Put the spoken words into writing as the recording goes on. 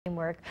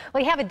Work.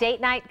 Well, you have a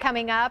date night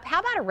coming up.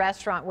 How about a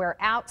restaurant where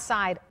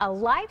outside a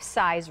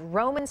life-size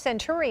Roman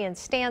centurion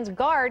stands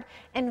guard,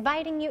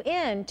 inviting you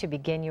in to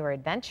begin your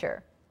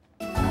adventure?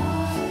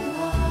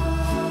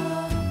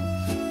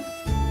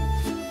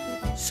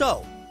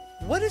 So,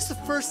 what is the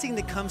first thing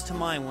that comes to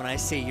mind when I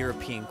say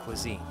European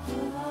cuisine?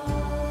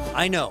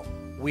 I know,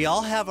 we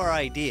all have our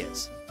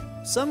ideas.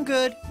 Some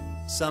good,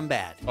 some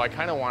bad. Well, I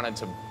kind of wanted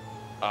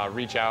to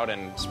reach out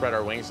and spread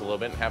our wings a little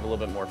bit and have a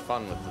little bit more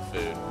fun with the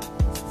food.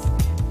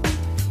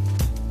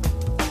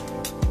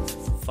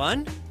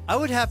 Fun? I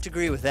would have to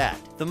agree with that.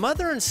 The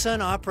mother and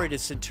son operated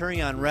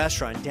Centurion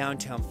restaurant in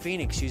downtown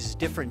Phoenix uses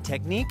different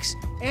techniques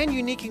and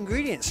unique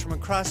ingredients from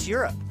across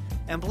Europe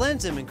and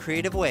blends them in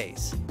creative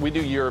ways. We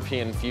do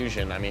European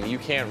fusion. I mean, you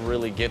can't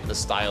really get the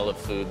style of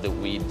food that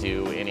we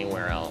do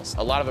anywhere else.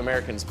 A lot of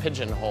Americans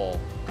pigeonhole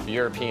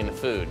European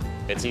food.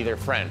 It's either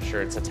French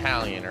or it's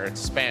Italian or it's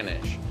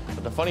Spanish.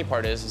 But the funny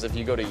part is if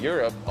you go to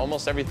Europe,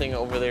 almost everything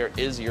over there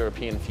is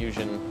European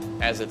fusion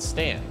as it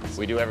stands.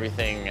 We do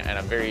everything at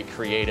a very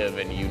creative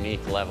and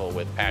unique level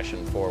with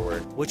passion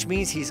forward. Which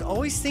means he's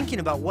always thinking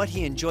about what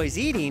he enjoys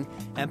eating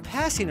and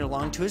passing it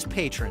along to his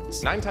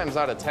patrons. 9 times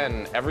out of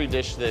 10, every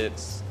dish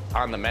that's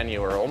on the menu,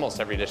 or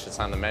almost every dish that's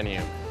on the menu,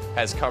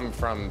 has come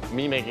from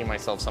me making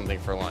myself something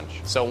for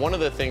lunch. So one of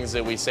the things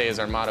that we say is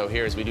our motto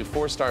here is we do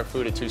 4-star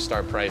food at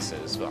 2-star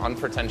prices,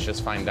 unpretentious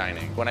fine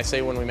dining. When I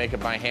say when we make it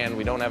by hand,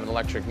 we don't have an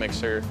electric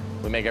mixer,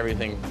 we make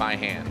everything by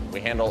hand.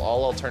 We handle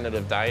all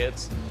alternative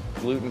diets,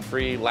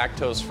 gluten-free,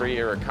 lactose-free,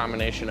 or a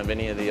combination of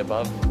any of the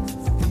above.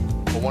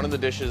 But one of the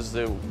dishes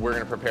that we're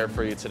gonna prepare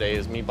for you today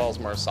is meatballs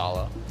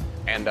marsala.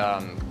 And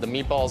the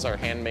meatballs are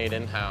handmade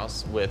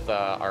in-house with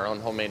our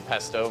own homemade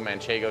pesto,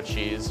 manchego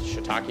cheese,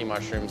 shiitake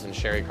mushrooms, and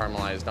sherry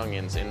caramelized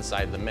onions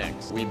inside the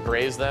mix. We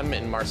braise them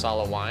in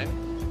marsala wine,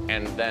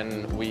 and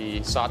then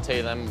we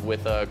saute them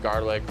with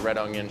garlic, red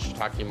onion,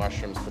 shiitake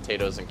mushrooms,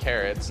 potatoes, and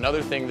carrots.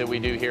 Another thing that we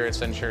do here at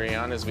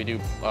Centurion is we do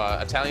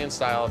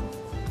Italian-style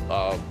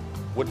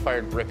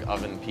wood-fired brick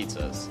oven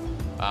pizzas.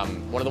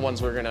 One of the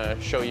ones we're gonna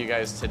show you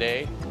guys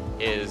today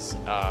is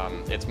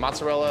it's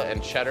mozzarella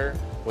and cheddar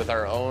with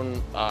our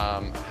own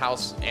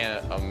house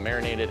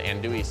marinated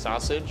andouille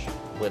sausage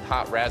with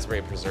hot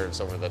raspberry preserves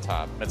over the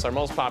top. It's our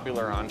most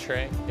popular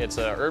entree. It's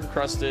a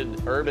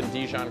herb and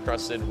Dijon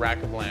crusted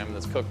rack of lamb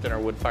that's cooked in our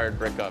wood-fired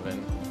brick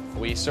oven.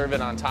 We serve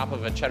it on top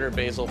of a cheddar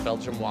basil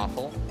Belgian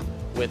waffle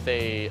with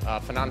a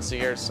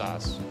financière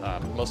sauce.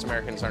 Most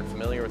Americans aren't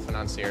familiar with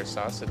financière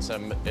sauce.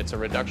 It's a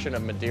reduction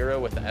of Madeira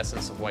with the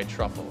essence of white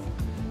truffle.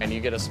 And you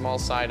get a small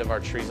side of our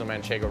chorizo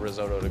manchego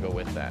risotto to go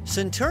with that.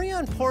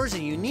 Centurion pours a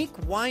unique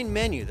wine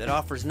menu that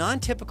offers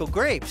non-typical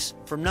grapes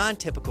from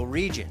non-typical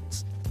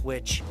regions,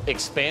 which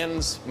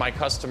expands my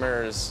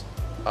customers'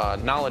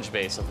 knowledge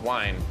base of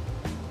wine,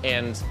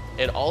 and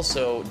it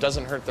also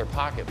doesn't hurt their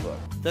pocketbook.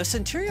 The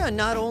Centurion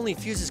not only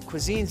fuses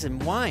cuisines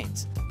and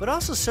wines, but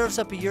also serves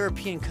up a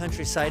European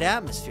countryside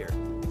atmosphere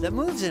that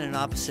moves in an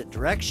opposite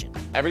direction.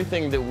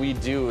 Everything that we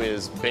do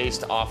is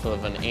based off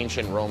of an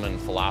ancient Roman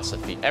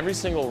philosophy. Every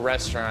single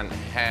restaurant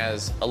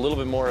has a little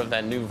bit more of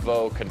that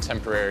nouveau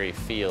contemporary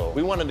feel.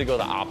 We wanted to go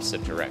the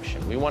opposite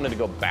direction. We wanted to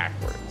go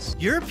backwards.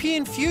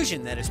 European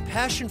fusion that is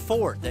passion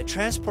forward, that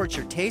transports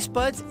your taste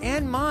buds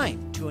and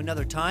mind to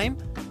another time,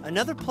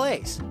 another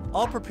place,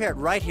 all prepared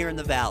right here in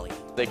the Valley.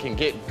 They can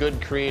get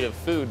good creative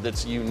food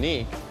that's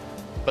unique,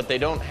 but they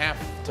don't have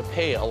to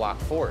pay a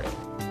lot for it.